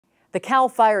The CAL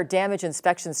FIRE damage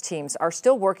inspections teams are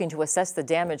still working to assess the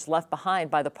damage left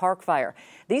behind by the Park Fire.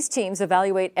 These teams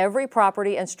evaluate every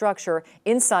property and structure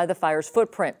inside the fire's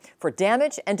footprint for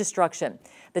damage and destruction.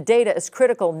 The data is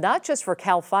critical not just for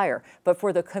CAL FIRE, but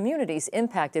for the communities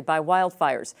impacted by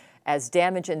wildfires, as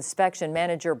damage inspection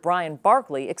manager Brian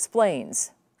Barkley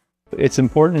explains. It's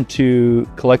important to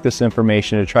collect this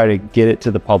information to try to get it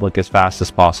to the public as fast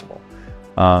as possible.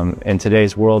 In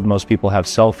today's world, most people have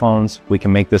cell phones. We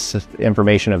can make this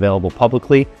information available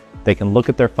publicly. They can look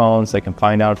at their phones, they can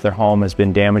find out if their home has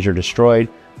been damaged or destroyed,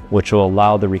 which will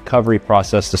allow the recovery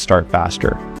process to start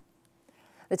faster.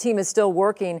 The team is still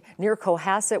working near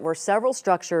Cohasset, where several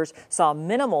structures saw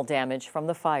minimal damage from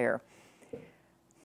the fire.